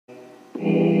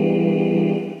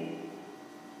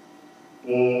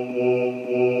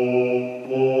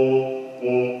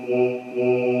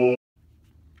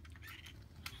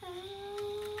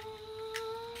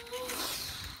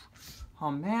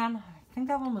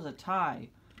was a tie.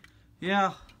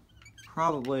 Yeah,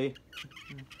 probably.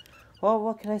 Well,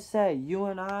 what can I say? You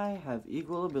and I have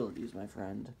equal abilities, my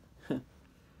friend.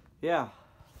 Yeah,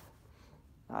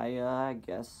 I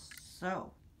guess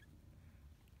so.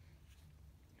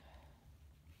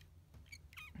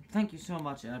 Thank you so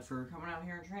much, Ed, for coming out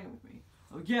here and training with me.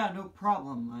 Oh, yeah, no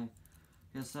problem.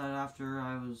 I guess that after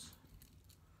I was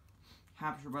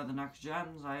captured by the next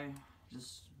gens, I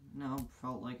just,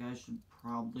 felt like I should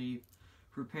probably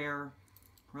prepare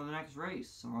for the next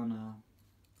race in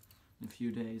a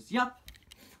few days. Yep!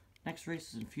 Next race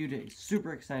is in a few days.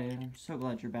 Super excited. I'm so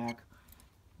glad you're back.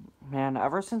 Man,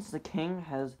 ever since the king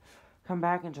has come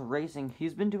back into racing,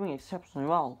 he's been doing exceptionally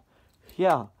well.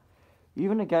 Yeah,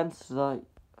 even against the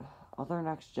other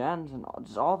next gens and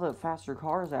just all the faster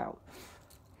cars out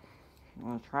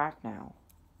on the track now.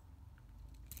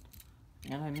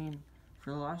 And I mean,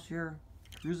 for the last year,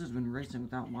 Cruz has been racing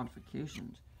without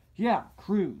modifications. Yeah,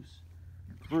 Cruz.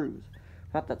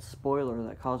 Got that spoiler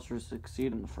that caused her to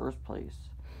succeed in the first place.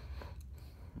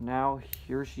 Now,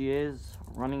 here she is,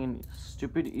 running a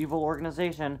stupid, evil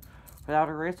organization without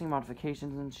her racing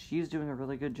modifications, and she's doing a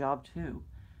really good job, too.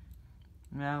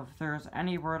 Now, if there's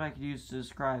any word I could use to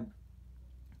describe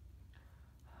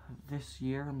this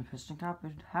year in the Piston Cup,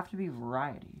 it'd have to be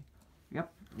variety.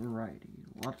 Yep, variety.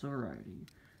 Lots of variety.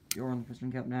 You're in the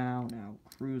Piston Cup now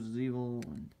Cruz is evil,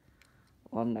 and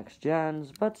a lot of next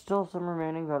gens, but still some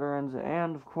remaining veterans,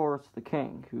 and of course the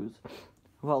king, who's,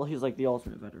 well, he's like the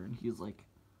ultimate veteran. He's like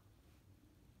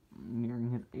nearing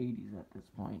his 80s at this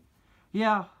point.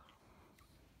 Yeah.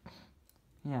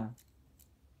 You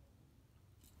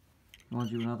want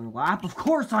to do another lap? Of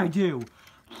course I do!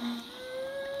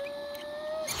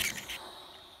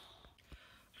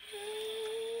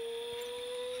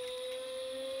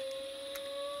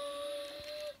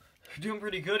 You're doing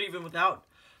pretty good even without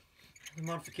the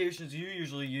modifications you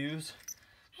usually use.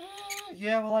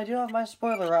 Yeah, well, I do have my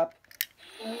spoiler up.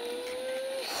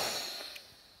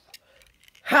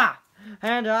 Ha!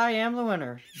 And I am the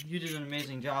winner. You did an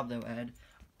amazing job, though, Ed.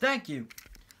 Thank you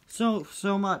so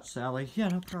much, Sally. Yeah,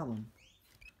 no problem.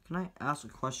 Can I ask a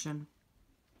question?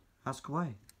 Ask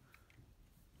away.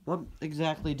 What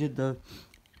exactly did the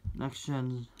next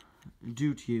gens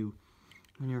do to you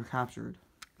when you were captured?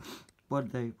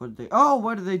 What did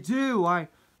they do? I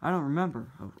don't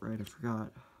remember. Oh, right, I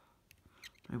forgot.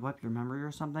 Did I wipe your memory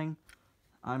or something?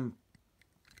 I'm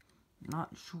not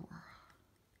sure.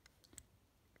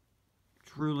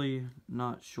 Truly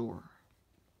not sure.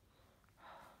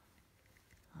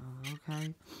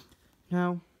 Okay.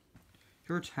 No,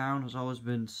 your town has always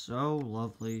been so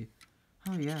lovely.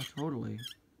 Oh yeah, totally.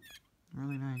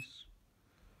 Really nice.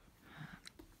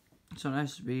 It's so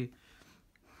nice to be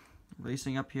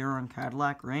racing up here on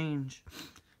Cadillac Range.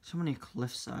 So many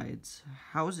cliff sides.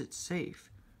 How is it safe?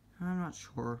 I'm not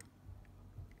sure.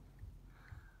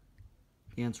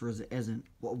 The answer is it isn't.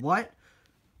 What?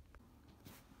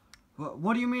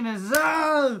 What do you mean is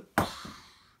Ha!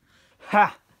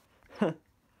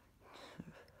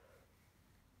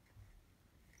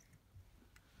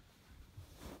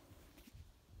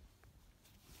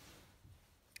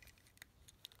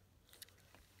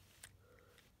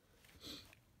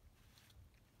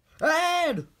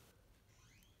 Ed!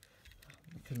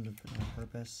 It couldn't have been on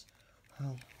purpose.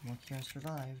 Well, lucky I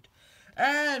survived.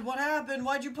 Ed, what happened?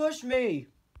 Why'd you push me?